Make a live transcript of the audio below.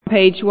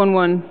Page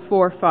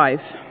 1145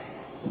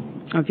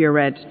 of your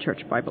red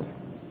church Bible.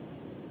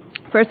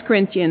 1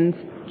 Corinthians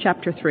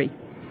chapter 3.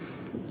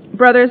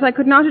 Brothers, I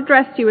could not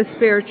address you as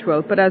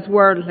spiritual, but as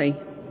worldly,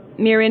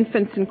 mere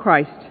infants in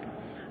Christ.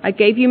 I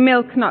gave you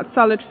milk, not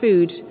solid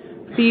food,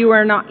 for you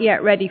are not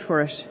yet ready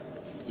for it.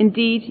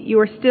 Indeed, you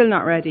are still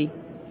not ready.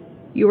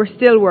 You are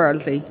still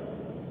worldly.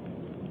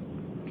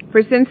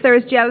 For since there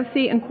is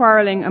jealousy and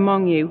quarreling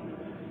among you,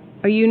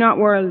 are you not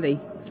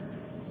worldly?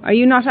 Are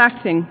you not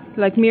acting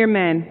like mere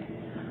men?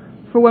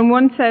 For when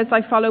one says,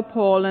 I follow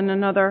Paul, and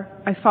another,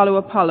 I follow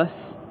Apollos,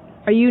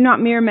 are you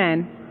not mere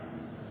men?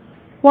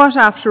 What,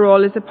 after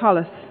all, is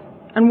Apollos?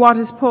 And what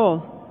is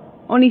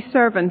Paul? Only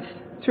servants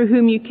through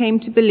whom you came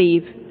to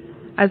believe,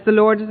 as the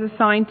Lord has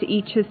assigned to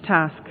each his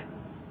task.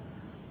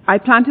 I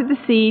planted the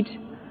seed,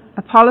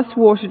 Apollos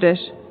watered it,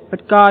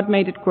 but God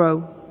made it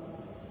grow.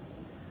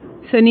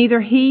 So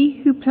neither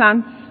he who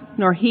plants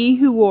nor he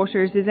who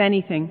waters is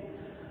anything,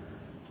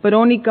 but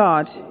only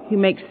God who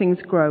makes things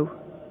grow.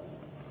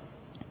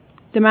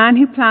 The man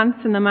who plants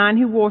and the man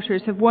who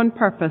waters have one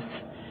purpose,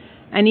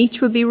 and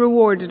each will be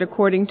rewarded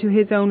according to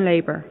his own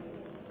labour.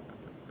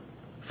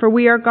 For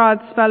we are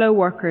God's fellow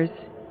workers,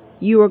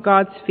 you are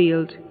God's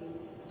field,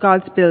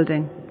 God's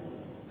building.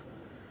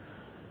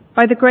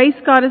 By the grace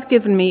God has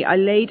given me, I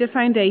laid a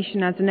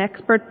foundation as an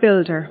expert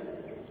builder,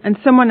 and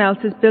someone else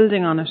is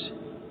building on it.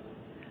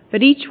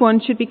 But each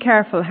one should be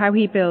careful how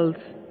he builds.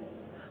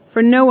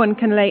 For no one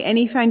can lay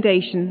any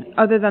foundation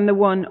other than the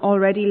one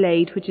already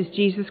laid, which is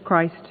Jesus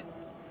Christ.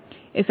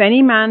 If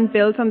any man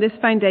builds on this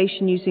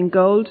foundation using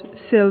gold,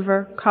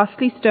 silver,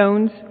 costly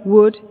stones,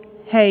 wood,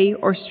 hay,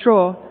 or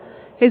straw,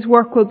 his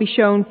work will be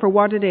shown for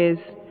what it is,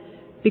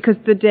 because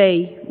the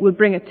day will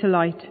bring it to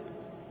light.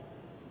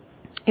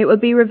 It will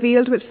be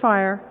revealed with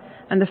fire,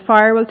 and the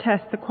fire will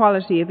test the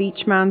quality of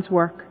each man's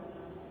work.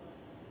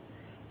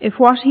 If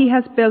what he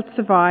has built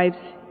survives,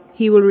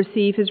 he will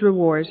receive his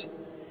reward.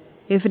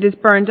 If it is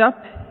burned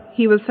up,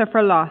 he will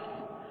suffer loss.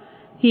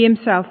 He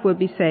himself will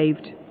be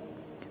saved,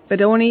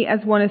 but only as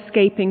one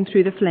escaping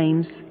through the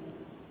flames.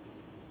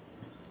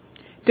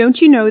 Don't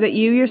you know that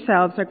you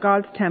yourselves are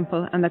God's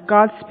temple, and that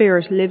God's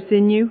Spirit lives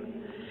in you?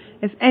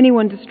 If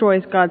anyone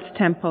destroys God's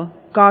temple,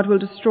 God will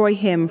destroy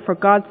him, for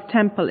God's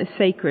temple is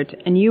sacred,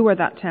 and you are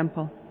that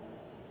temple.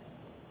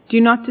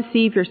 Do not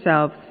deceive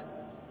yourselves.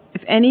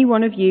 If any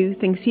one of you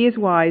thinks he is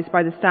wise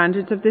by the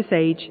standards of this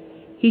age,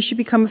 he should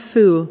become a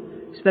fool,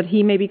 so that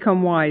he may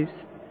become wise.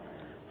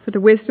 For the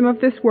wisdom of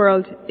this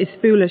world is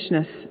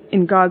foolishness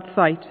in God's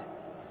sight.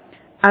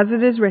 As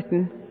it is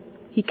written,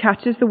 he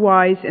catches the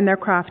wise in their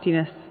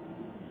craftiness.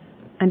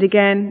 And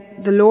again,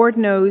 the Lord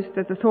knows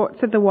that the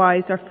thoughts of the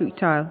wise are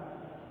futile.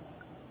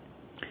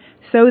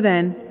 So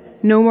then,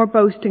 no more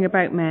boasting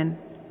about men.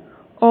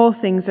 All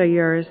things are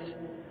yours,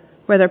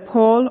 whether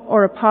Paul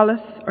or Apollos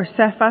or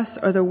Cephas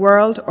or the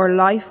world or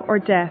life or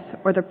death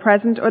or the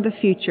present or the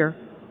future,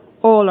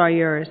 all are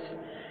yours.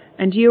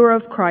 And you are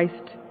of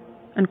Christ,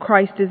 and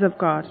Christ is of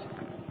God.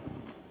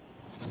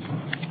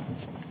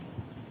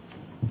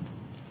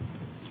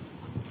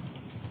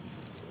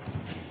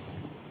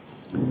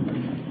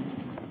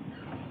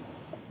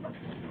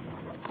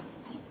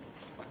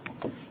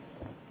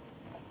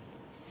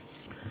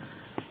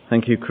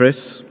 Thank you, Chris.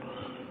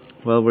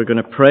 Well, we're going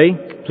to pray.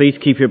 Please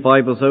keep your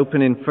Bibles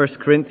open in 1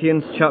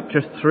 Corinthians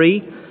chapter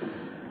 3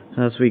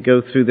 as we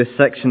go through this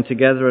section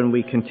together and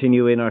we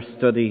continue in our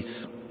studies.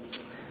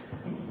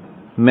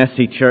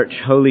 Messy church,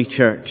 holy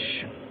church.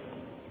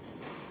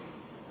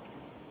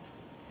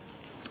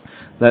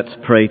 Let's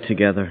pray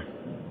together.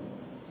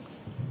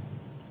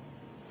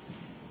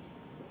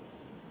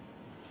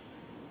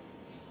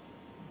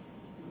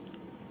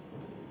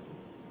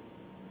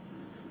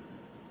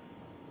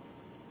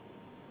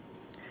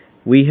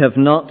 We have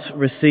not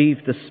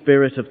received the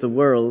Spirit of the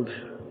world,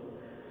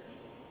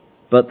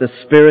 but the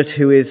Spirit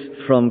who is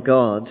from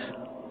God,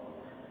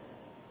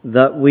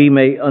 that we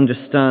may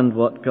understand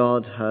what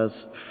God has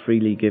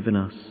freely given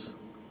us.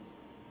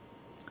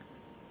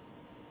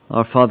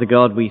 Our Father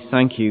God, we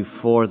thank you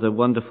for the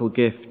wonderful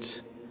gift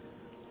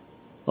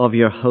of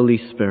your Holy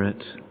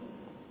Spirit,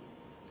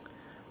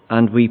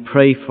 and we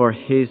pray for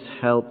his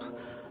help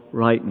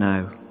right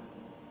now,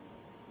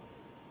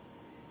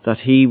 that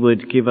he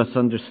would give us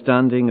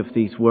understanding of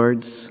these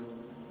words,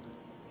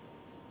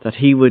 that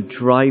he would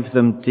drive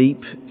them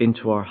deep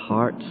into our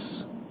hearts,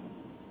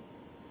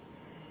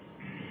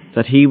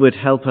 that he would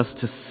help us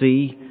to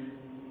see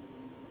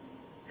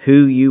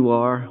who you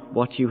are,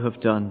 what you have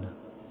done,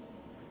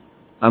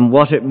 and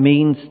what it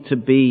means to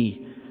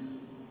be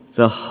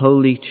the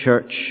holy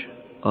church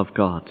of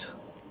God.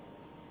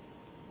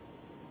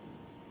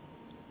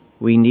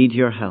 We need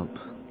your help,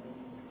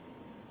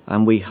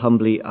 and we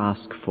humbly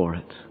ask for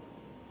it.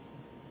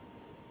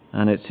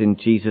 And it's in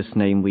Jesus'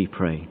 name we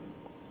pray.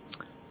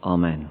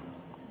 Amen.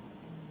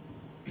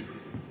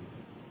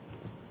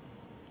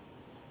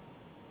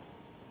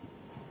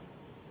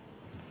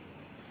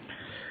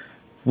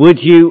 Would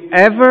you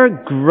ever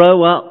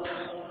grow up?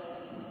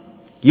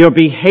 You're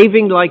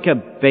behaving like a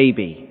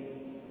baby.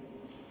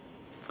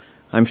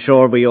 I'm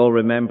sure we all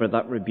remember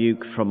that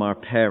rebuke from our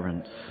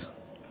parents.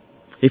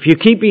 If you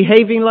keep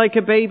behaving like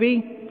a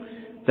baby,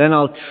 then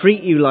I'll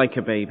treat you like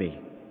a baby.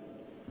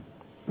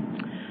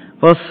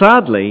 Well,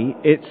 sadly,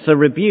 it's a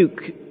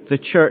rebuke the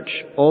church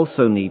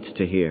also needs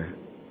to hear.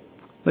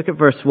 Look at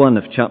verse 1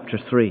 of chapter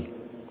 3.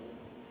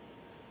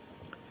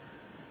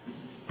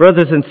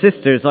 Brothers and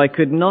sisters, I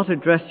could not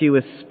address you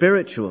as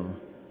spiritual,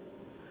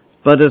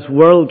 but as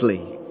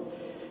worldly,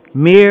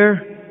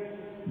 mere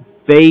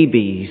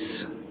babies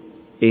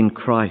in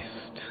Christ.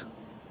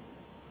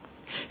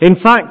 In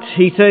fact,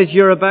 he says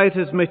you're about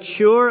as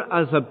mature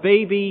as a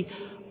baby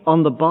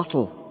on the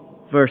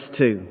bottle. Verse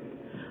 2.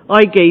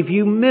 I gave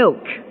you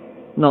milk,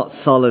 not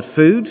solid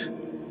food,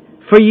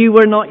 for you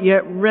were not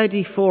yet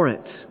ready for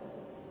it.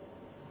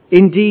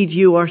 Indeed,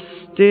 you are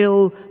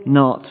still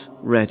not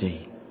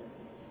ready.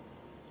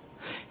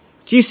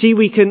 Do you see,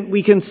 we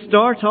can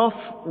start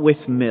off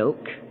with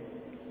milk.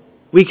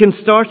 We can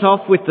start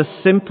off with the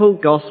simple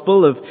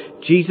gospel of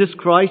Jesus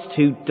Christ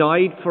who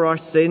died for our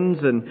sins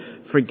and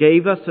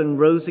forgave us and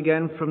rose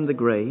again from the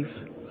grave.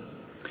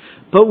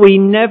 But we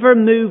never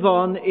move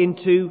on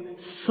into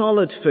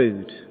solid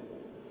food.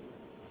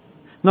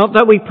 Not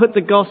that we put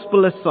the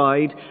gospel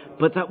aside,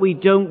 but that we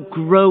don't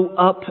grow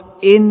up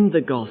in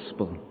the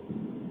gospel.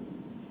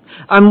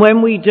 And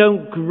when we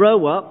don't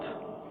grow up,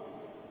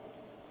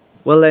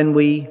 well, then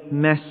we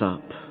mess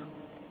up.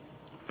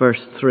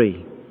 Verse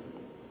 3.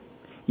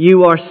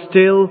 You are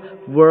still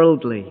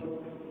worldly.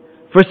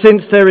 For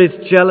since there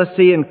is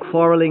jealousy and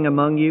quarreling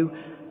among you,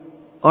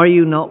 are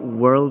you not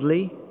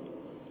worldly?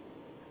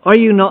 Are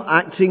you not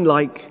acting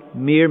like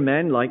mere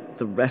men, like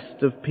the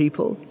rest of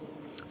people?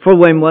 For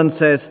when one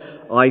says,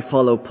 I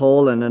follow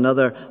Paul, and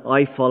another,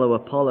 I follow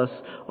Apollos,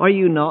 are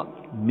you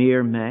not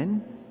mere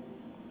men?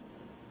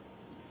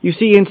 You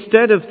see,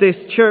 instead of this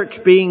church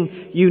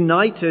being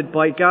united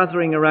by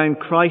gathering around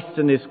Christ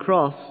and his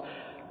cross,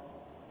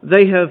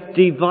 they have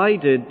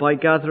divided by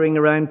gathering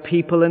around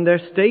people and their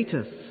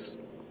status.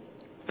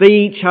 They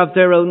each have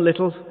their own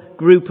little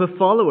group of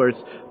followers.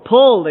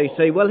 Paul, they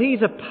say, well,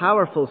 he's a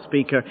powerful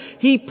speaker.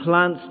 He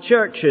plants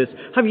churches.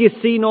 Have you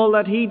seen all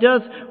that he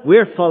does?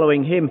 We're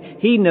following him.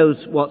 He knows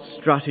what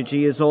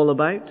strategy is all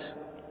about.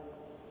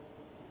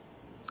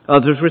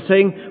 Others were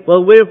saying,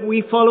 well,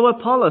 we follow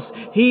Apollos.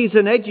 He's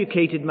an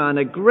educated man,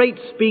 a great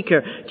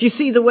speaker. Do you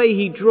see the way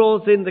he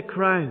draws in the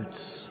crowds?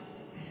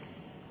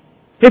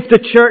 If the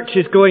church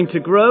is going to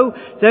grow,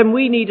 then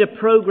we need a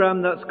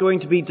program that's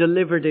going to be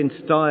delivered in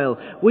style.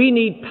 We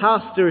need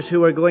pastors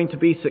who are going to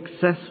be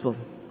successful.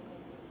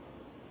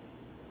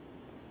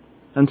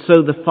 And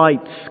so the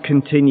fights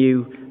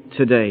continue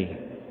today.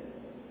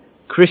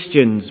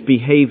 Christians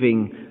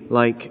behaving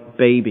like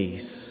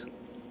babies.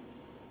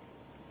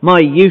 My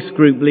youth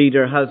group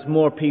leader has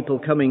more people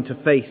coming to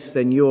faith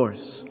than yours.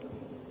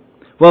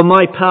 Well,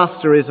 my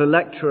pastor is a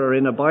lecturer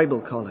in a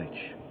Bible college.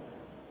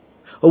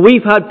 Well,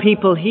 we've had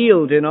people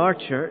healed in our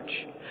church.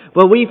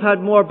 Well, we've had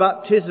more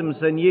baptisms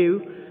than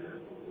you.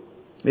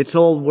 It's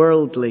all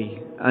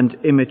worldly and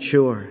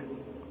immature.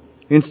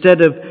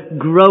 Instead of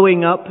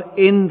growing up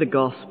in the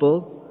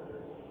gospel,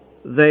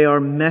 they are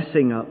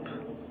messing up,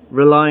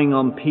 relying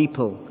on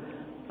people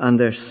and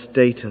their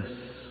status.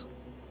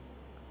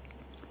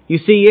 You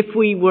see, if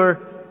we were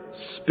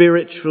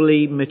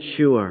spiritually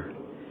mature,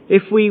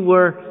 if we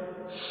were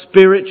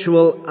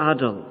spiritual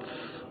adults,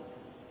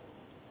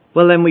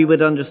 well, then we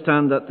would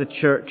understand that the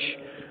church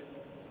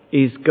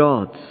is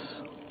God's.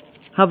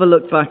 Have a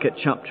look back at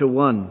chapter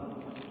 1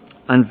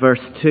 and verse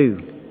 2.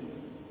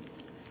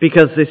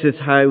 Because this is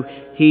how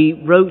he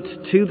wrote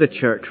to the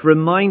church,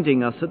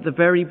 reminding us at the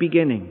very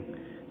beginning.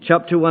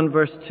 Chapter 1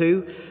 verse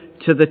 2,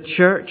 to the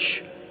church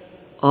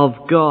of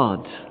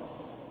God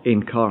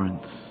in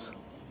Corinth.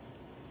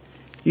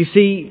 You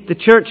see, the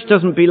church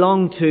doesn't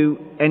belong to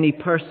any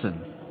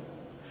person.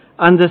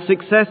 And the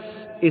success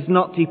is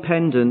not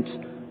dependent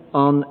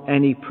on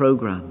any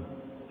program.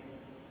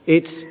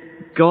 It's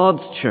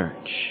God's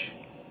church.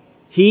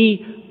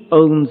 He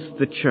owns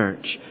the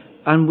church,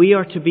 and we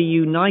are to be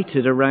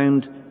united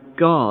around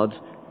God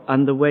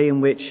and the way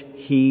in which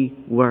He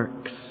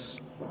works.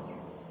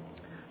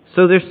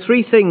 So there's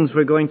three things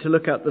we're going to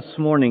look at this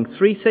morning,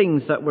 three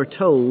things that we're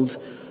told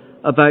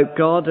about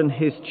God and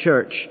His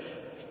church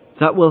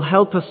that will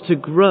help us to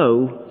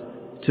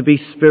grow to be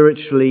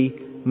spiritually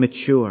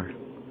mature.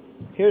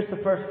 Here's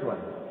the first one.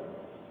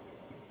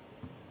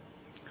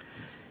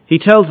 He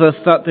tells us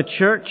that the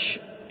church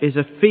is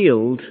a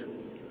field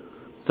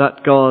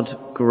that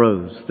God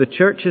grows. The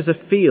church is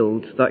a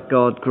field that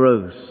God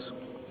grows.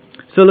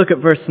 So look at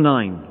verse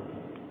 9.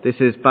 This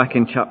is back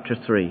in chapter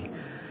 3.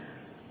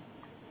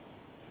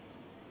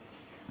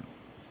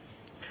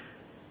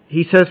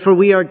 He says, for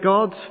we are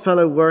God's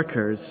fellow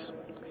workers.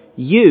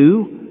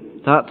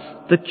 You,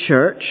 that's the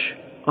church,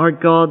 are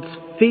God's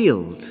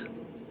field,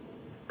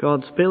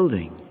 God's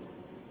building.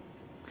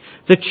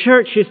 The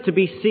church is to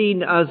be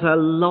seen as a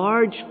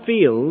large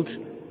field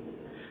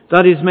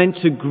that is meant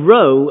to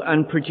grow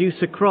and produce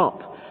a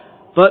crop.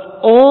 But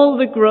all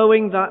the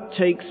growing that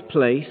takes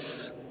place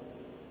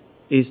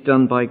is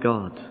done by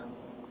God.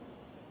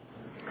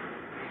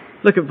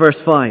 Look at verse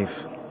 5.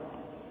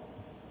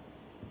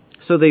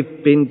 So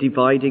they've been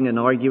dividing and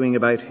arguing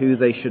about who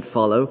they should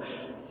follow.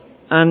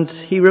 And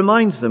he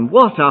reminds them,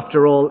 what,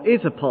 after all,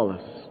 is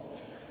Apollos?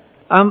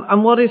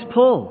 And what is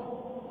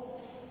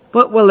Paul?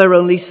 Well, they're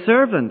only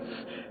servants,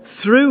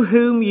 through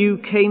whom you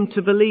came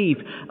to believe,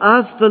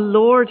 as the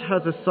Lord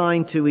has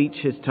assigned to each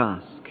his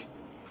task.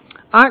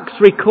 Acts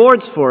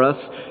records for us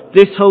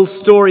this whole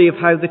story of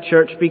how the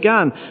church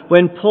began.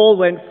 When Paul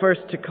went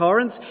first to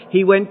Corinth,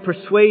 he went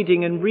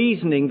persuading and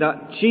reasoning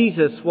that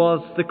Jesus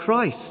was the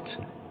Christ.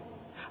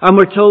 And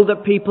we're told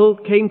that people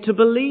came to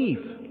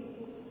believe.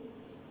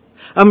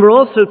 And we're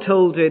also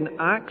told in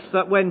Acts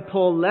that when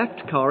Paul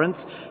left Corinth,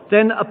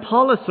 then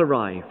Apollos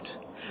arrived.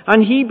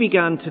 And he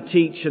began to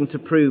teach and to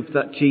prove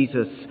that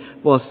Jesus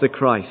was the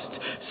Christ.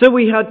 So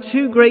we had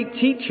two great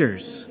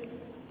teachers,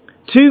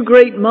 two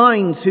great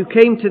minds who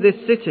came to this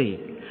city,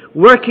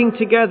 working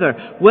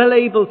together, well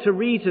able to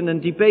reason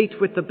and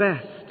debate with the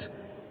best.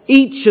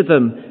 Each of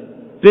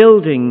them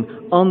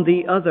building on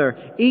the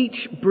other,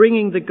 each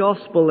bringing the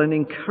gospel and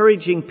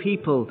encouraging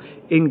people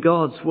in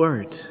God's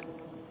word.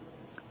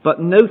 But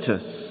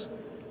notice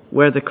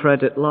where the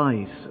credit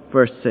lies.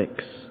 Verse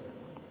 6.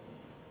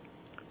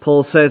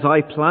 Paul says,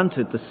 I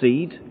planted the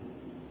seed.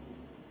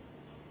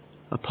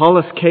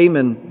 Apollos came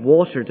and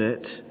watered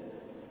it,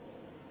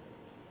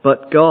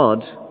 but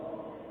God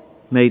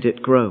made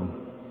it grow.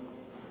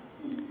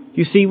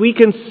 You see, we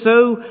can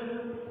so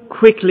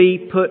quickly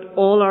put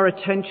all our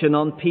attention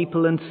on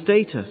people and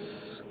status.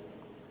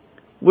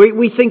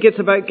 We think it's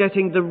about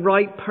getting the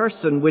right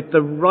person with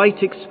the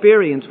right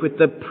experience, with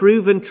the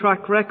proven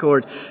track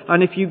record.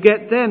 And if you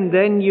get them,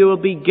 then you will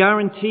be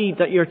guaranteed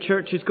that your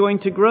church is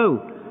going to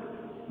grow.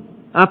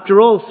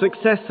 After all,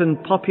 success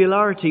and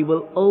popularity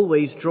will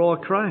always draw a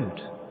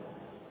crowd.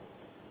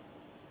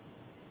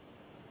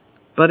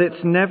 But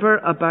it's never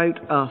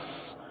about us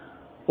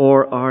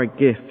or our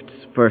gifts,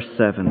 verse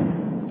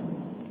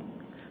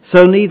 7.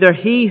 So neither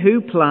he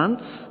who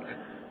plants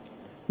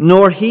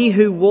nor he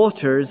who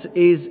waters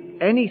is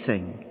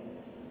anything.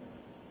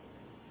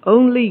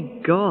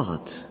 Only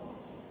God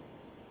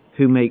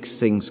who makes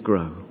things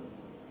grow.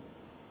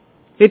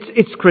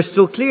 It's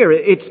crystal clear.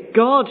 It's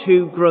God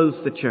who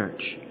grows the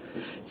church.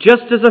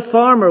 Just as a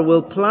farmer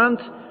will plant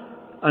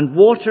and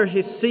water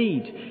his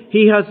seed,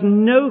 he has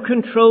no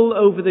control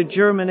over the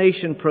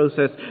germination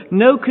process,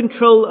 no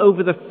control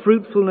over the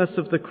fruitfulness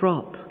of the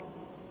crop.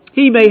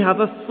 He may have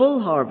a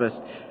full harvest.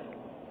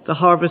 The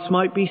harvest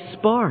might be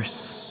sparse.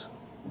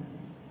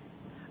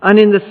 And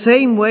in the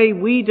same way,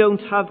 we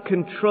don't have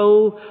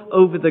control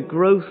over the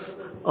growth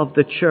of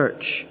the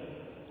church.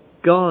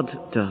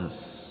 God does.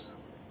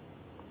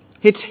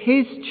 It's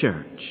his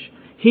church.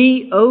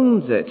 He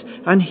owns it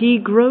and he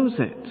grows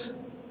it.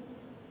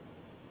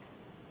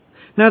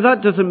 Now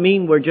that doesn't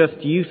mean we're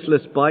just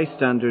useless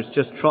bystanders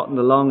just trotting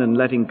along and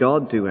letting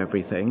God do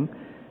everything.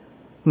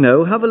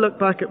 No, have a look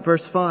back at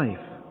verse 5.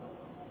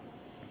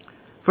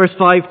 Verse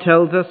 5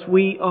 tells us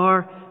we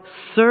are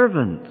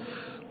servants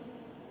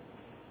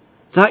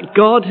that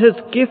God has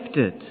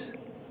gifted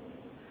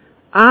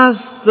as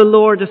the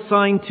Lord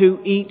assigned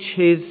to each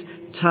his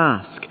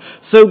task.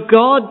 So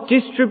God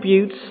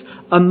distributes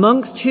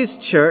amongst his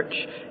church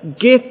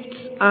gifts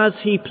as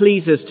he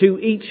pleases to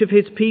each of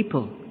his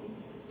people.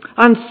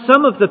 And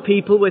some of the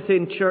people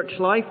within church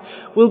life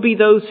will be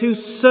those who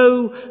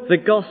sow the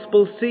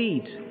gospel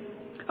seed.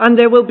 And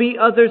there will be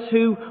others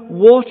who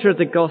water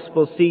the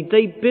gospel seed.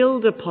 They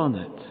build upon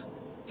it.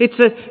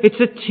 It's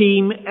a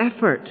team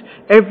effort.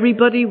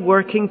 Everybody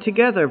working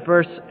together.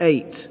 Verse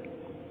 8.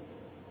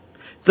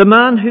 The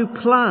man who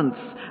plants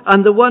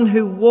and the one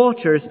who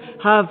waters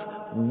have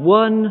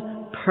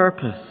one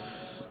purpose.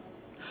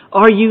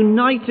 Our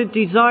united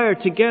desire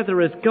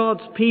together as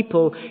God's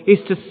people is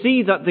to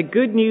see that the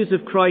good news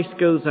of Christ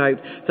goes out,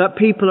 that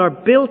people are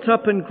built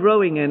up and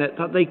growing in it,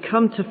 that they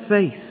come to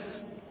faith.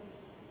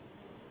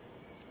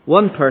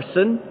 One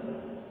person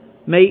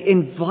may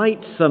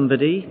invite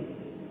somebody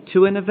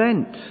to an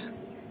event.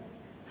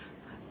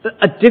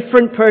 A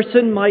different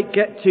person might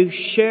get to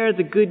share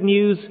the good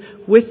news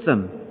with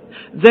them.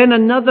 Then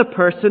another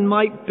person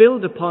might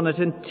build upon it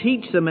and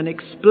teach them and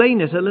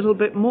explain it a little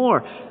bit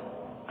more.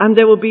 And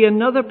there will be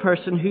another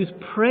person who's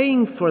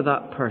praying for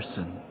that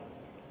person.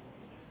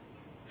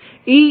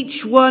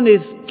 Each one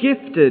is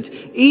gifted.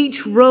 Each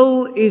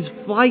role is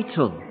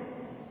vital.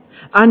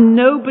 And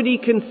nobody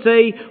can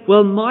say,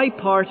 well, my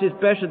part is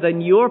better than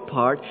your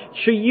part.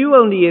 Sure, you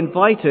only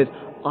invited,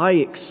 I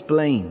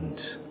explained.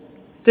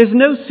 There's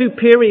no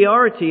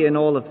superiority in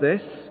all of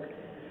this.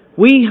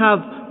 We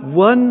have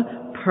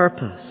one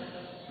purpose.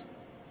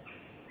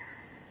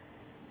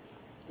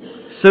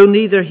 So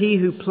neither he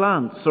who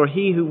plants or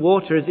he who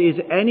waters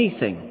is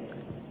anything.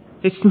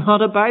 It's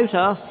not about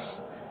us.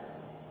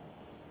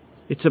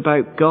 It's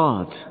about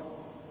God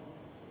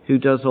who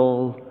does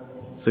all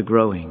the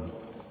growing.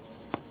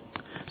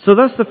 So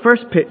that's the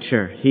first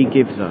picture he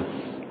gives us.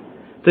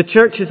 The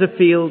church is a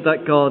field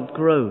that God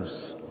grows.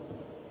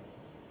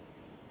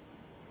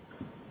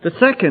 The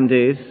second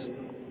is,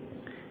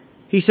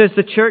 he says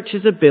the church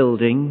is a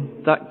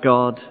building that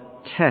God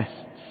tests.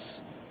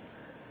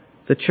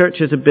 The church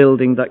is a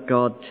building that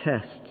God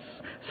tests.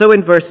 So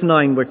in verse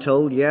 9 we're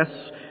told, yes,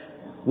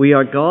 we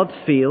are God's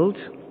field.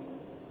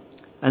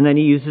 And then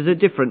he uses a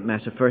different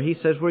metaphor. He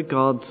says we're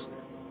God's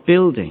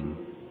building.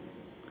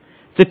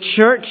 The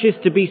church is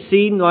to be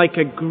seen like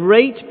a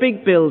great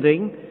big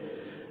building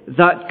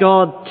that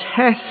God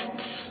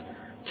tests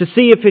to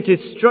see if it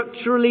is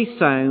structurally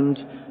sound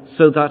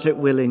so that it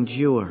will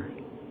endure.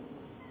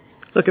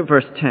 Look at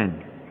verse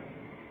 10.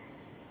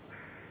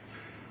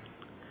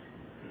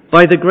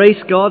 By the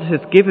grace God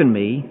has given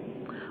me,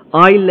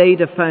 I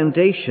laid a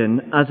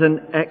foundation as an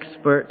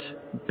expert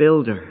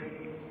builder.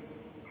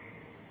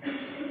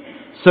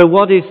 So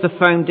what is the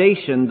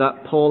foundation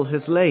that Paul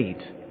has laid?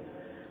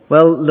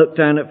 Well, look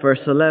down at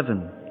verse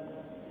 11.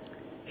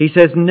 He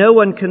says, no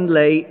one can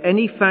lay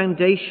any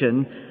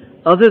foundation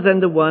other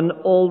than the one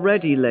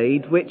already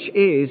laid, which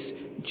is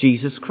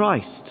Jesus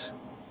Christ.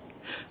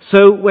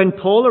 So when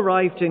Paul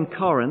arrived in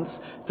Corinth,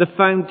 the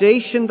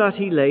foundation that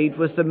he laid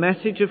was the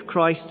message of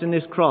Christ and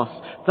his cross.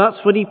 That's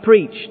what he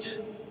preached.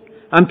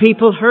 And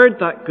people heard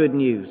that good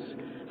news.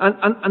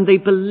 And they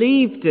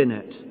believed in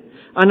it.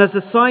 And as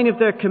a sign of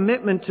their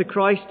commitment to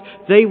Christ,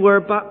 they were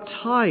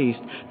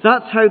baptized.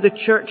 That's how the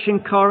church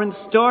in Corinth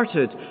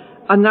started.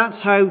 And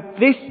that's how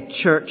this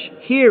church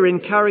here in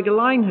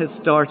Carrigaline has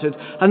started.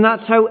 And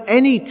that's how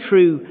any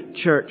true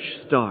church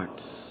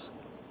starts.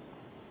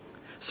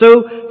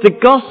 So the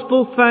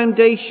gospel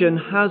foundation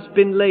has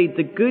been laid.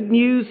 The good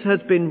news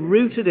has been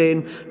rooted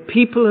in.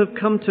 People have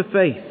come to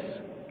faith.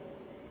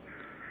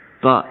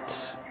 But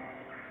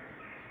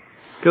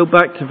go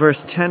back to verse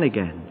 10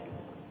 again.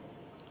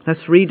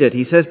 Let's read it.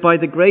 He says, by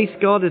the grace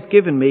God has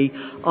given me,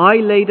 I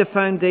laid a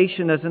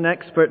foundation as an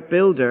expert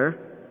builder,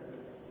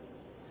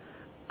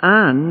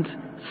 and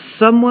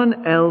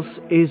someone else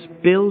is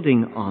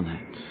building on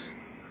it.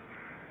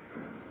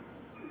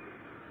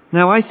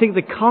 Now, I think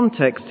the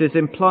context is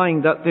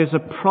implying that there's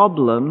a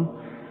problem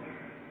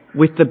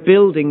with the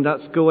building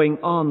that's going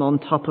on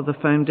top of the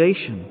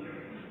foundation.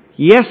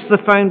 Yes, the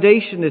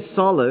foundation is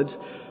solid,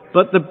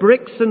 but the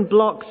bricks and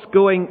blocks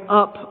going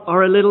up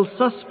are a little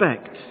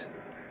suspect.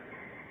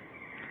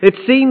 It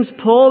seems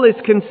Paul is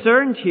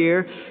concerned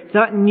here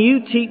that new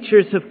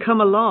teachers have come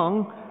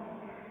along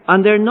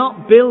and they're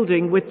not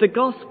building with the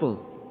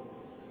gospel.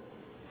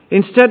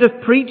 Instead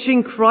of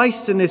preaching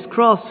Christ and his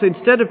cross,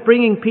 instead of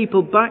bringing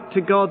people back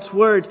to God's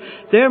word,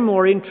 they're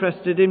more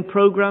interested in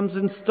programs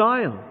and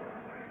style.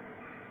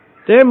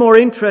 They're more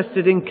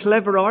interested in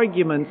clever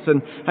arguments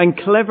and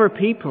clever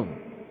people.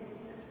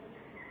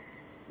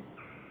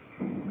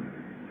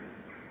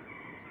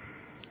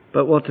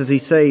 But what does he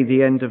say,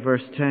 the end of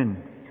verse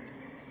 10?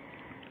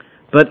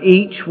 But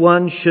each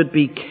one should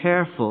be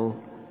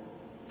careful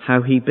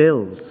how he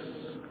builds.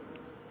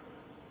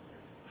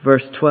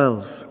 Verse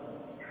 12.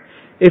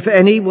 If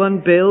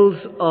anyone builds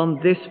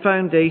on this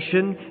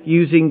foundation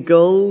using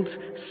gold,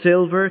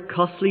 silver,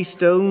 costly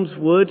stones,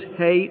 wood,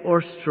 hay,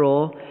 or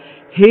straw,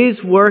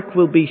 his work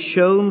will be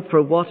shown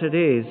for what it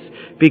is,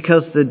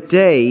 because the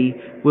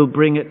day will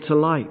bring it to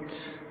light.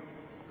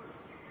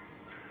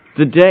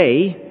 The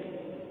day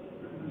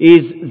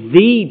is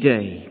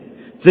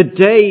the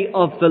day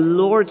of the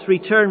Lord's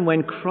return,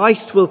 when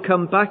Christ will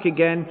come back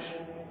again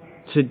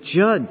to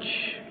judge.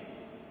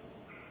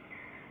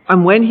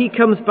 And when he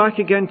comes back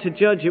again to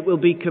judge, it will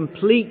be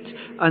complete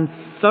and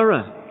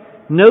thorough.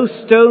 No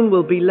stone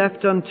will be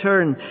left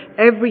unturned.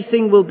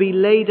 Everything will be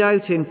laid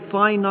out in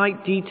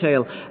finite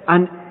detail,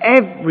 and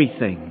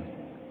everything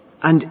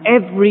and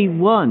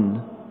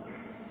everyone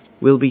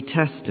will be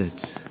tested.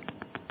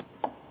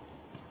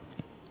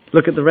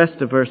 Look at the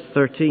rest of verse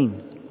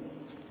 13.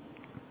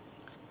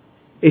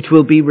 It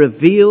will be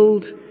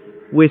revealed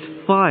with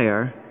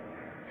fire,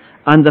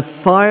 and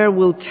the fire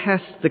will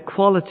test the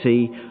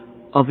quality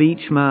of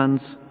each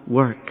man's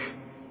work.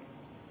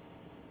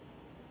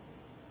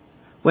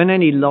 When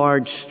any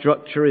large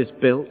structure is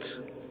built,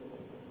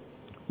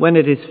 when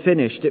it is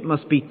finished, it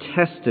must be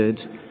tested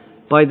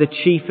by the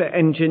chief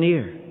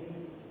engineer.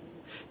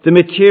 The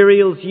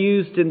materials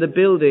used in the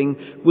building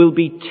will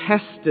be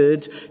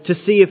tested to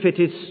see if it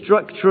is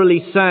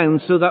structurally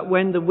sound, so that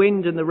when the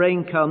wind and the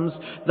rain comes,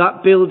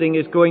 that building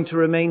is going to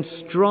remain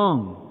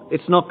strong.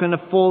 It's not going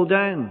to fall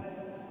down.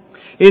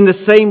 In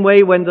the same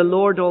way, when the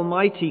Lord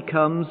Almighty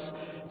comes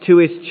to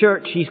his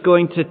church, he's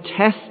going to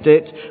test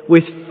it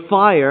with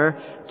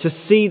fire to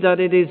see that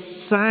it is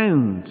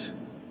sound.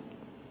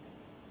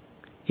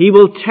 He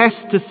will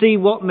test to see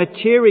what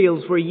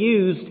materials were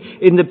used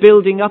in the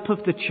building up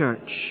of the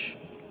church.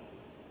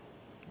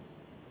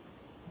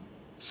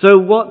 So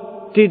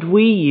what did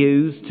we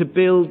use to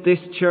build this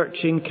church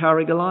in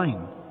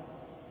Carrigaline?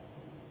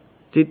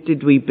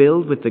 Did we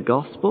build with the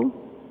gospel?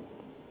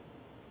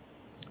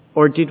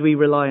 Or did we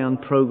rely on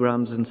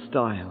programs and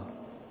style?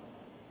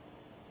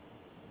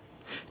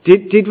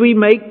 Did we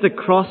make the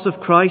cross of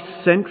Christ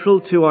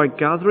central to our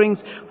gatherings?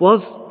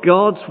 Was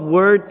God's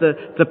word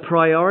the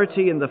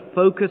priority and the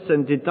focus,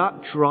 and did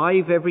that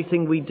drive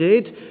everything we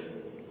did?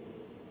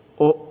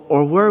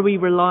 Or were we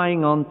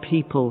relying on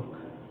people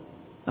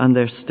and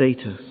their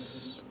status?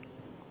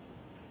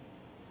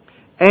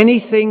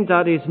 Anything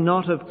that is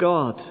not of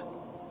God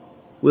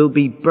will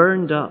be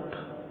burned up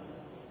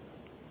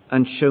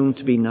and shown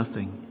to be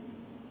nothing.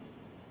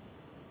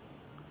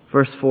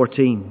 Verse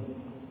 14.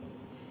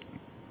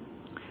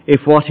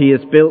 If what he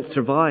has built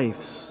survives,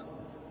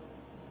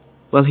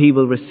 well, he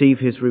will receive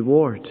his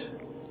reward.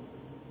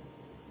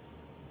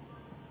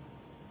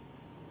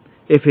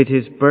 If it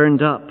is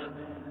burned up,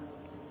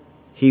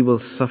 he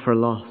will suffer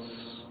loss.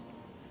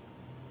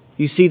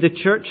 You see, the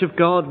church of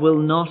God will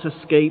not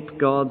escape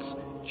God's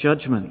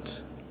judgment.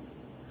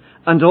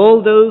 And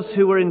all those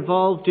who are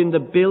involved in the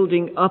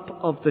building up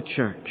of the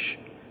church,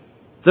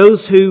 those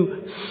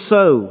who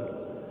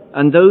sow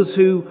and those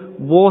who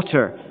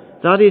water,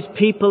 that is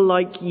people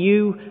like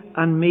you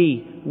and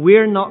me.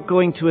 We're not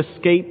going to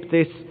escape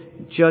this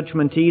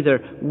judgment either.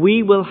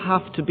 We will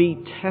have to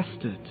be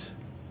tested.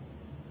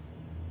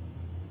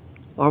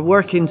 Our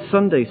work in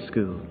Sunday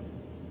school,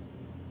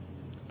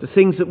 the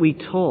things that we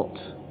taught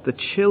the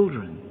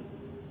children,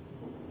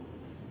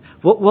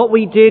 what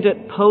we did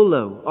at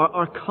polo,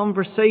 our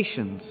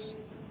conversations,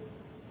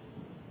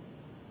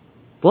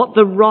 what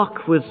the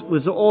rock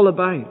was all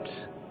about,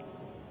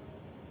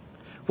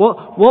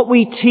 what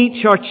we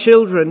teach our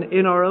children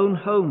in our own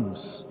homes,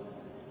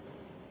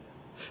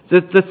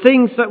 the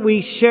things that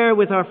we share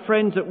with our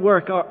friends at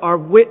work, our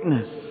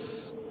witness,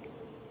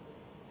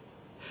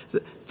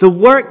 the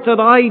work that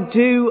I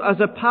do as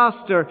a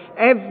pastor,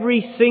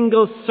 every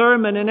single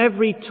sermon and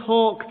every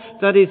talk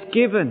that is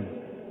given,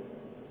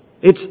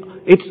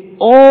 it's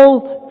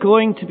all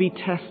going to be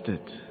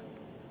tested.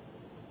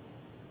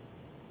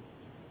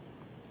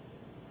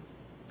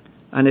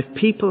 And if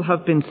people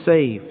have been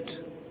saved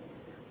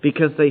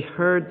because they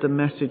heard the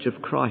message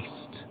of Christ,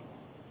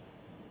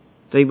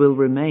 they will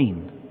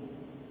remain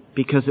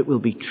because it will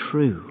be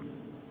true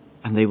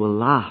and they will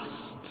last.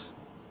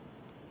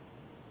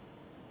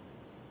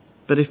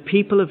 But if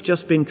people have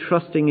just been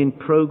trusting in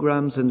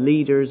programs and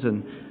leaders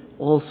and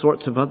all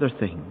sorts of other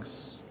things,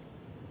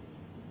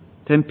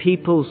 then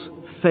people's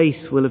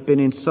faith will have been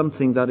in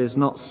something that is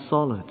not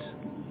solid.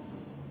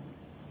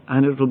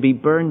 And it will be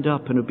burned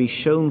up and it will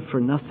be shown for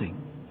nothing.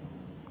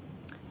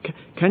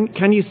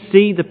 Can you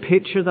see the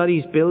picture that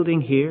he's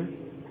building here?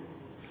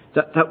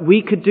 That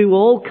we could do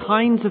all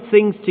kinds of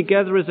things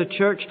together as a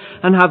church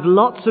and have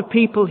lots of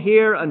people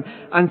here and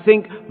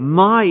think,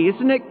 my,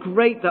 isn't it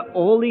great that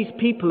all these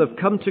people have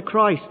come to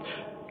Christ?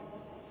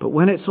 But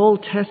when it's all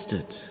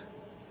tested,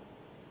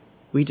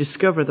 we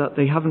discover that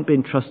they haven't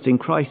been trusting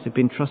Christ, they've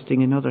been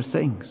trusting in other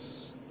things.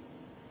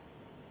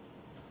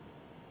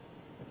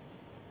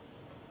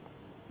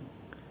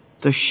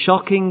 The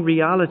shocking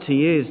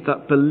reality is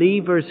that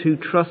believers who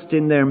trust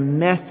in their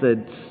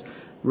methods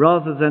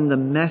rather than the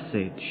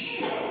message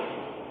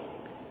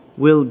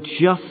will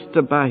just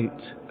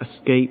about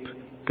escape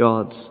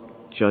God's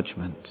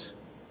judgment.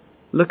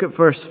 Look at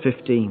verse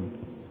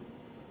 15.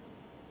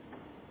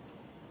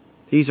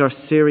 These are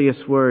serious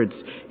words.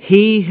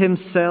 He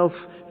himself,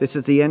 this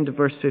is the end of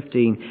verse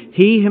 15,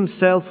 he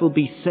himself will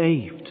be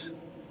saved.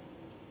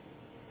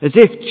 As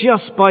if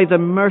just by the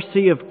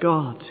mercy of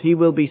God he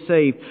will be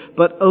saved,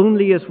 but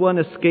only as one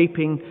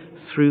escaping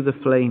through the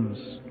flames.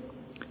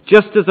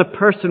 Just as a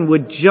person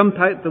would jump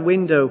out the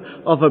window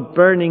of a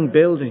burning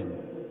building.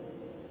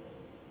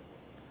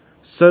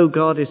 So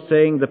God is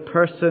saying the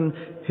person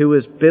who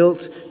has built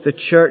the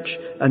church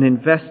and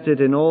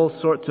invested in all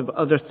sorts of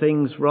other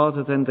things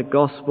rather than the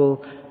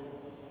gospel,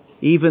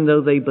 even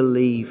though they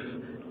believe,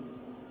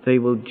 they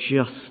will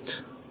just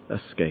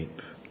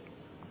escape.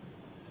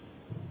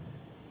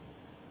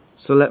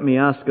 So let me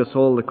ask us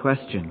all the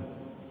question,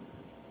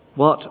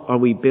 what are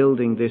we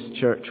building this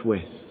church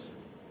with?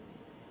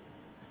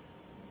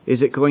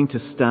 Is it going to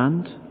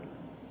stand?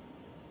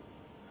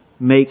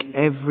 Make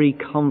every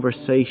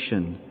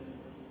conversation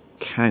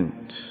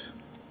count,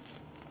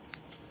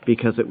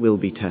 because it will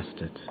be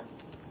tested.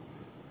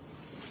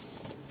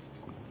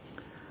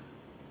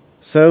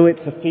 So it's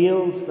a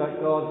field that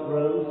God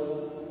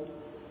grows.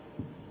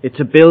 It's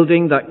a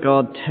building that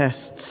God tests.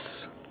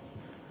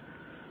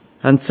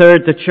 And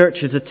third, the church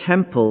is a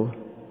temple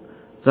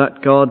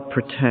that God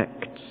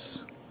protects.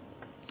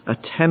 A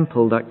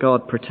temple that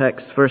God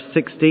protects. Verse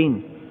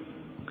 16.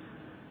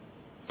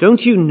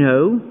 Don't you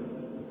know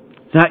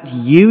that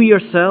you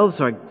yourselves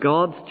are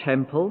God's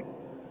temple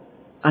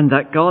and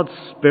that God's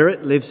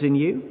Spirit lives in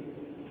you?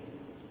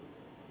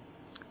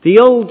 The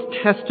Old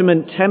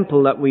Testament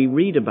temple that we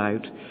read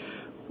about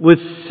was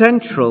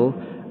central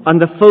and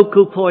the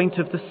focal point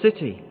of the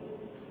city.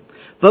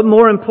 But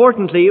more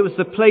importantly, it was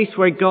the place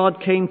where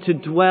God came to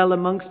dwell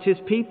amongst his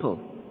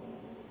people.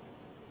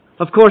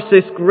 Of course,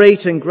 this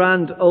great and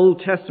grand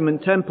Old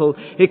Testament temple,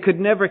 it could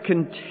never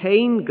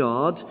contain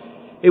God.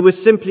 It was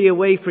simply a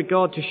way for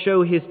God to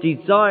show his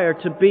desire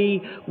to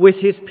be with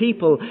his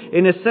people.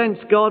 In a sense,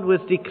 God was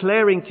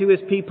declaring to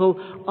his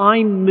people,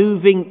 I'm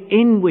moving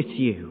in with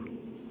you.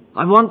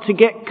 I want to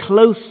get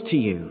close to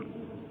you.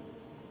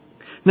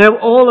 Now,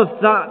 all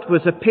of that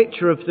was a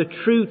picture of the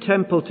true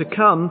temple to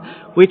come,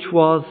 which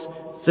was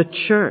the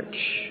church.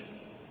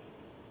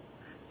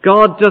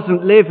 God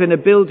doesn't live in a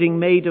building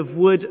made of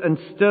wood and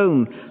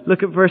stone.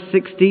 Look at verse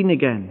 16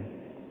 again.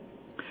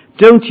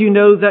 Don't you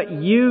know that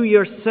you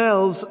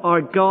yourselves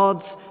are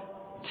God's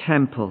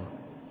temple,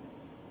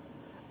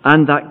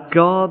 and that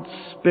God's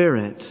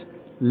Spirit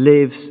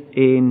lives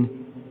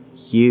in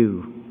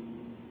you?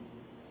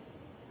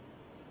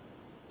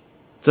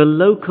 The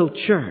local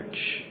church,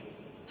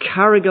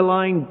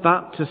 Carrigaline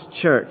Baptist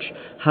Church,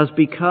 has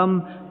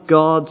become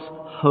God's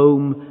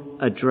home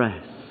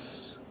address.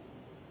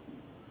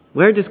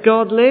 Where does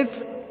God live?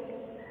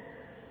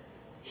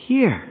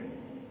 Here.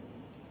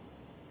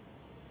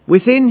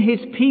 Within His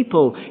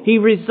people. He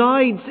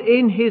resides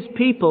in His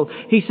people.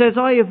 He says,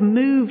 I have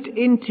moved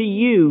into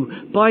you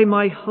by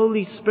my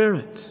Holy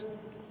Spirit.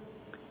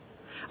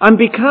 And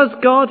because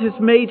God has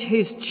made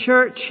His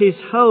church His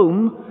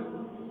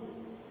home,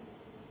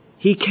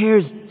 He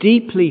cares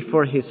deeply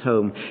for His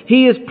home.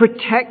 He is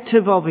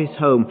protective of His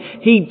home.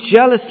 He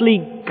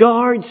jealously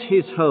guards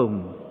His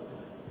home.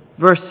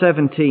 Verse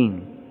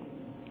 17.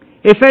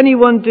 If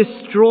anyone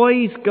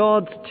destroys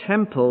God's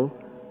temple,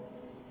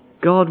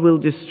 God will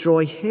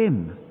destroy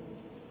him.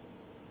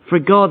 For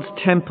God's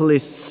temple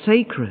is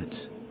sacred,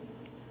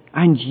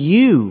 and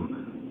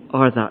you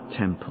are that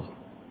temple.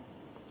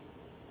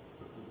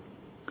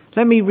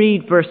 Let me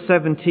read verse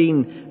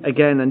 17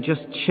 again and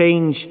just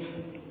change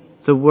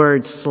the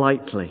word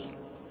slightly.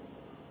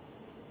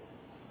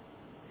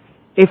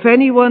 If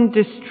anyone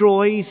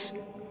destroys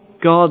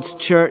God's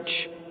church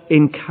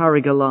in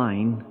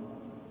Carrigaline,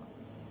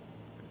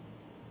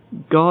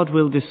 God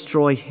will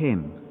destroy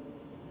him.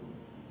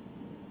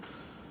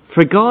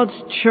 For God's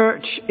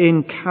church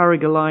in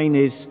Carrigaline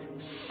is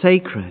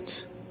sacred,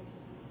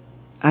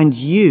 and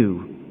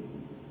you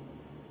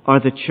are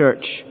the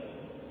church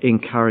in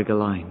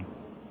Carrigaline.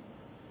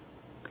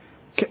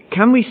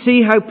 Can we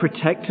see how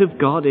protective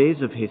God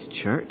is of His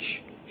church,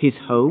 His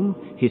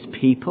home, His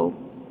people?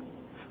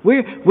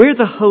 We're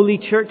the holy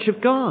church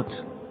of God,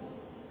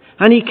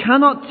 and He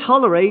cannot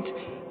tolerate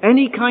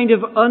any kind of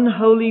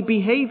unholy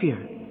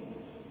behavior.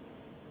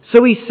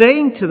 So He's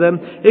saying to them,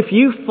 if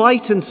you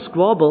fight and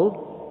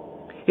squabble,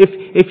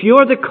 if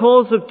you're the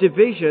cause of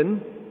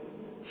division,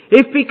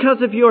 if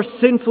because of your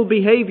sinful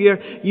behavior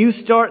you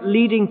start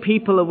leading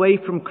people away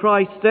from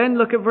Christ, then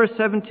look at verse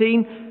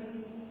 17,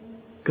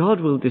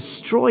 God will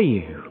destroy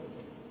you.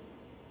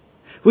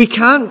 We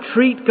can't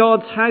treat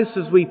God's house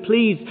as we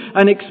please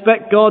and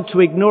expect God to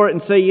ignore it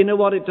and say, you know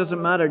what, it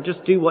doesn't matter,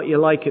 just do what you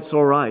like, it's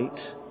all right.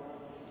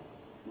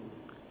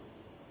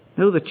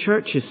 No, the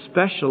church is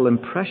special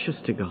and precious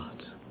to God.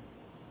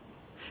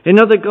 In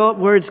other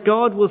words,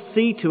 God will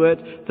see to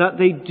it that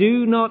they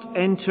do not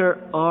enter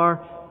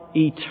our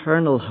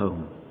eternal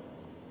home,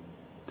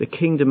 the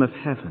kingdom of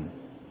heaven.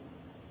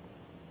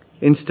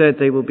 Instead,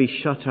 they will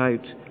be shut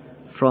out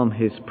from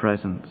His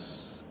presence.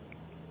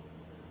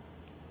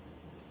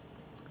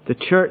 The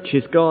church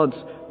is God's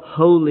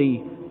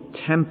holy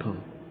temple,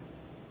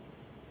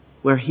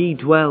 where He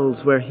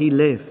dwells, where He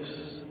lives,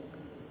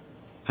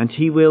 and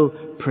He will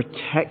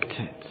protect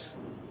it.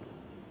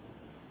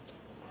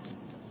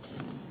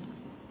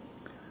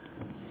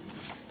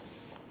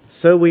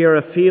 So we are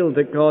a field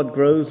that God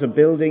grows, a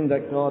building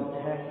that God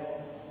tests,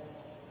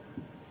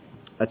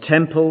 a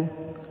temple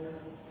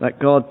that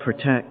God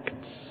protects.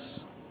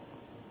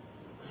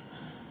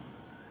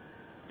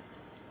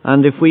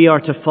 And if we are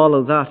to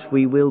follow that,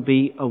 we will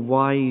be a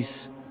wise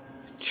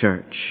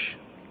church.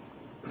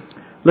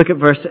 Look at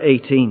verse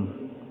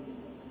 18.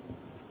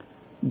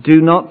 Do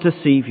not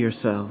deceive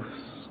yourselves.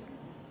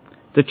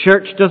 The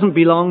church doesn't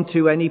belong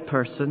to any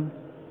person,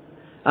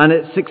 and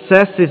its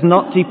success is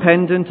not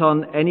dependent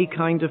on any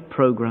kind of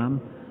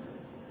program.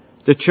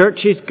 The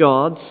church is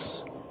God's.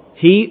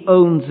 He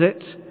owns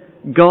it.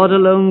 God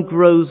alone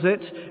grows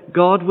it.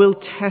 God will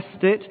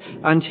test it,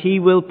 and He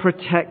will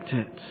protect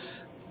it.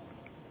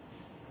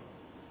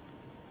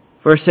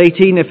 Verse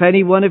 18, if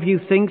any one of you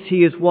thinks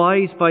he is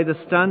wise by the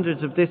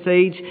standards of this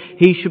age,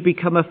 he should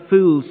become a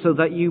fool so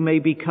that you may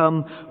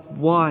become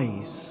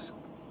wise.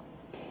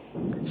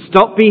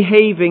 Stop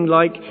behaving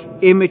like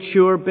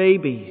immature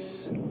babies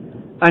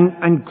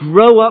and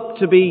grow up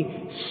to be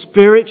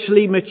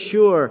spiritually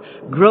mature.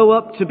 Grow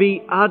up to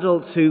be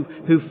adults who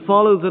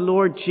follow the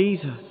Lord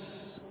Jesus.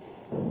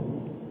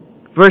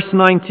 Verse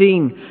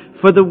 19,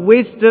 for the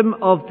wisdom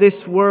of this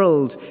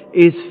world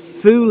is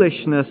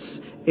foolishness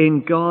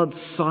in God's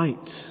sight.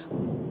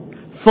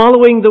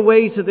 Following the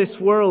ways of this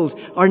world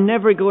are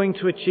never going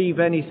to achieve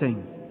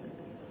anything.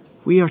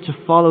 We are to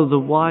follow the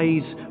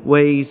wise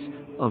ways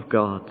of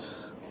God.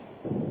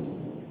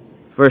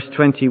 Verse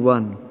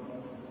 21.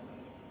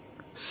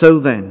 So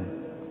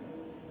then,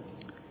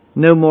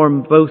 no more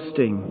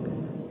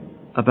boasting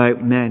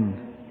about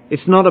men.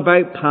 It's not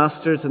about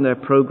pastors and their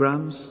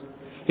programs.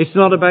 It's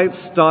not about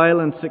style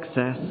and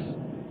success.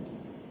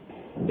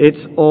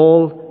 It's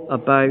all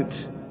about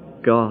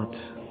God.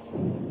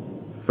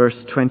 Verse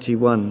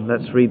 21.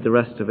 Let's read the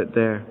rest of it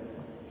there.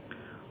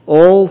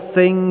 All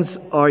things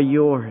are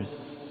yours.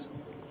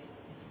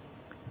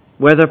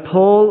 Whether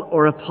Paul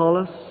or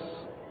Apollos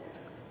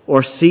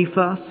or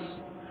Cephas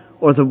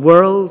or the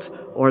world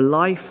or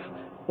life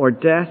or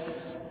death,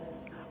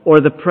 or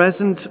the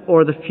present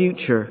or the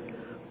future,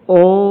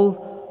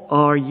 all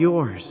are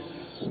yours.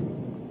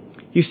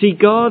 You see,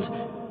 God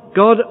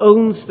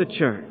owns the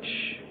church.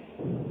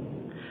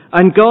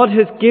 And God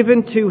has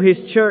given to His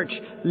church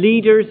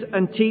leaders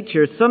and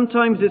teachers.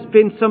 Sometimes it's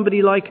been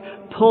somebody like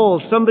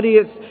Paul.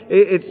 Sometimes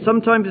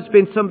it's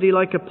been somebody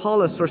like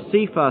Apollos or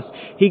Cephas.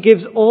 He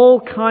gives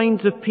all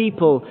kinds of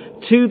people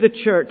to the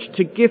church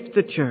to gift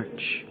the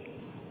church.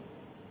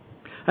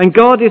 And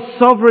God is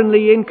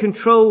sovereignly in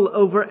control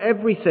over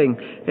everything.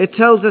 It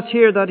tells us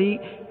here that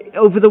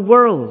over the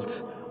world,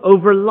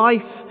 over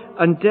life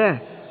and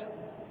death.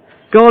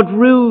 God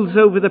rules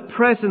over the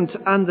present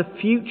and the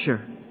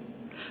future.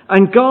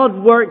 And God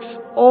works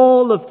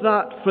all of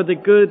that for the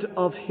good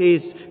of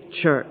His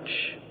church.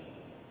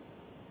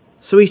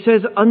 So He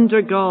says,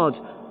 under God,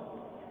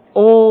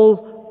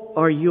 all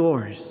are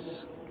yours.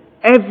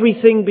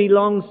 Everything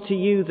belongs to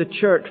you, the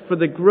church, for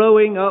the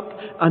growing up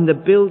and the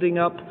building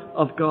up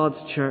of God's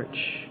church.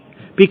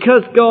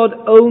 Because God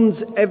owns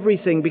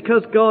everything,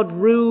 because God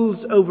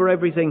rules over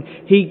everything,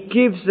 He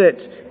gives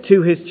it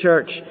to His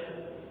church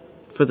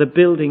for the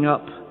building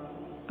up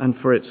and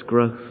for its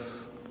growth.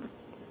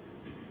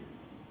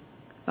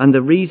 And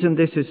the reason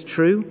this is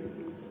true,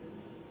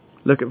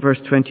 look at verse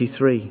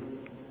 23.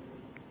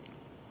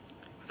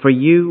 For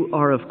you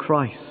are of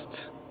Christ,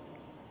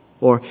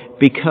 or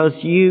because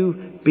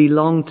you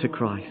belong to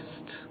Christ,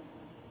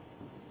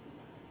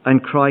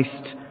 and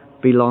Christ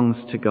belongs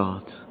to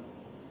God.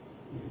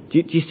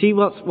 Do you see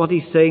what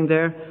he's saying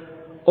there?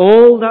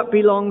 All that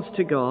belongs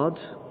to God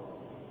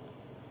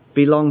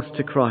belongs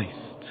to Christ.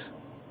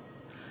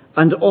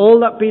 And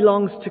all that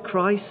belongs to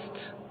Christ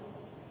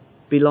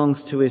belongs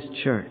to His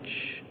church.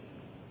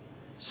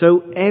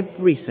 So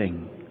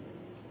everything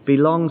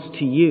belongs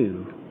to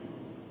you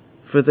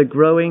for the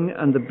growing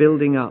and the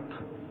building up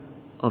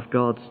of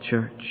God's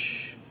church.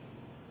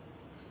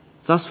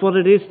 That's what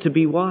it is to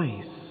be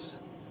wise.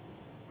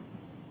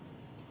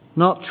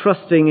 Not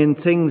trusting in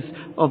things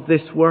of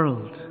this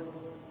world.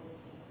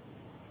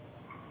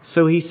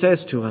 So He says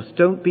to us,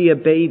 don't be a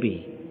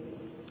baby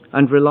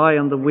and rely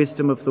on the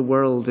wisdom of the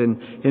world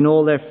in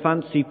all their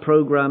fancy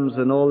programs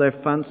and all their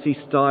fancy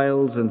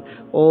styles and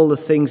all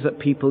the things that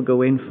people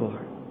go in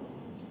for.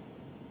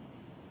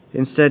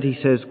 Instead, He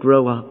says,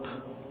 grow up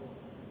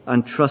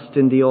and trust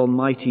in the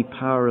almighty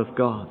power of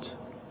God,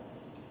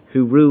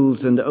 who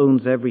rules and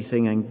owns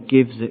everything and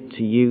gives it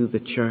to you,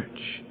 the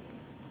church,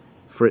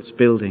 for its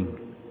building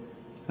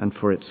and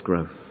for its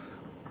growth.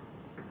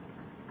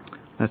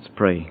 Let's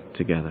pray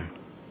together.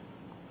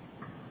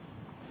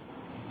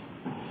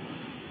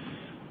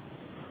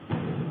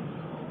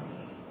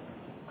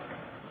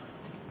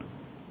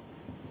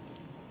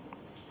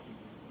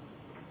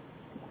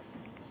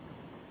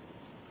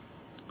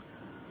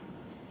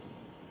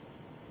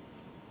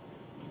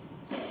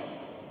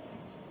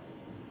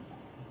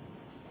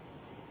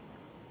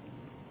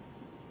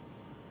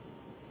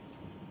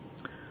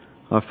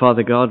 Our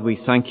Father God, we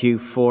thank You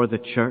for the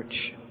church.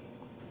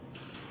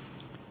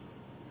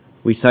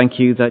 We thank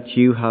You that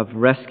You have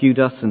rescued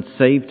us and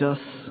saved us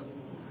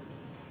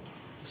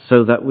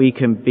so that we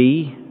can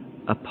be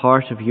a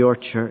part of Your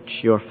church,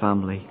 Your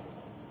family.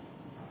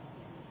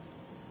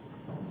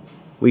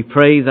 We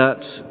pray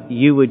that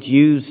You would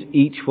use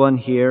each one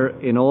here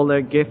in all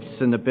their gifts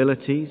and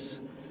abilities.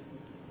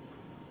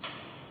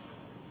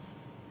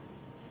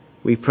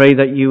 We pray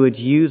that You would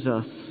use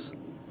us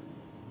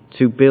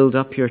to build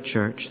up Your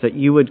church, that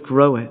You would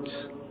grow it,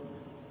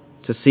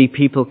 to see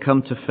people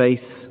come to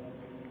faith,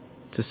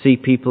 to see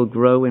people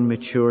grow in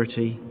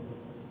maturity.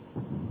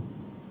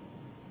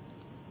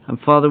 And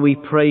Father, we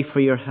pray for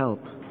Your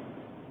help,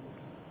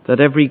 that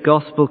every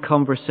gospel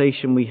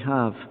conversation we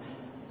have,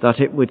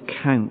 that it would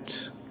count,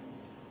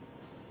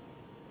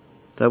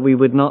 that we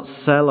would not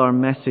sell our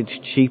message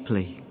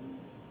cheaply,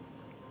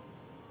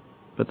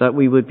 but that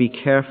we would be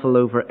careful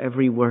over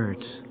every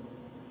word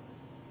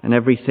and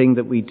everything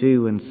that we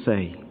do and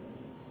say,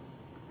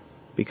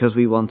 because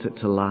we want it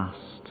to last.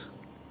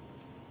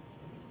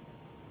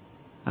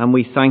 And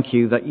we thank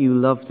You that You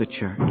love the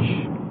church.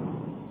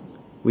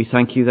 We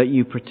thank You that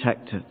You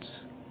protect it.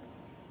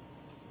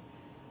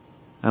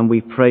 And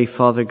we pray,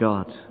 Father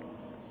God,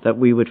 that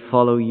we would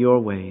follow Your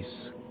ways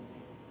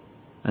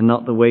and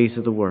not the ways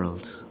of the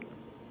world.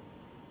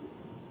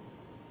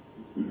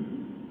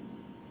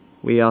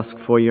 We ask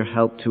for Your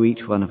help to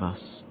each one of us.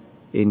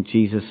 In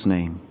Jesus'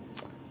 name.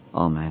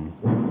 Amen.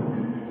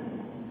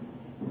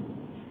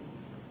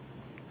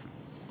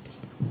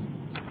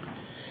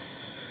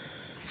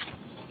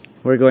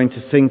 We're going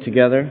to sing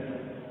together.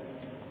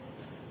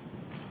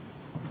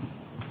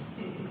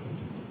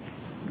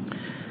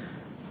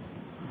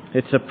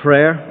 It's a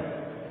prayer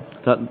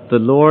that the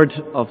Lord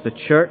of the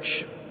church,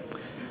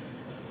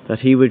 that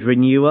He would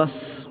renew us,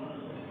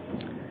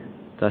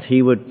 that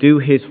He would do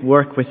His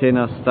work within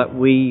us, that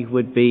we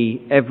would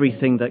be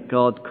everything that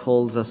God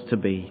calls us to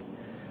be,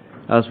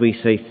 as we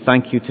say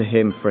thank You to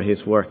Him for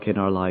His work in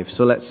our lives.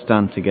 So let's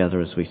stand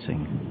together as we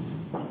sing.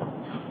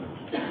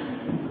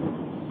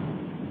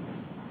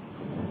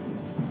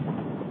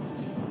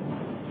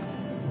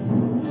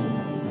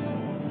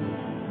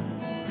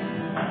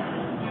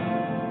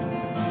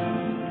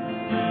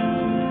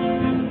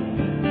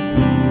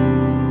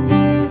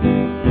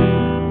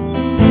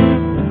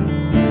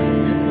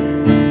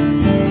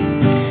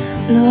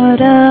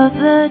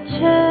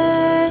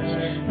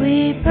 church,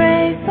 we pray.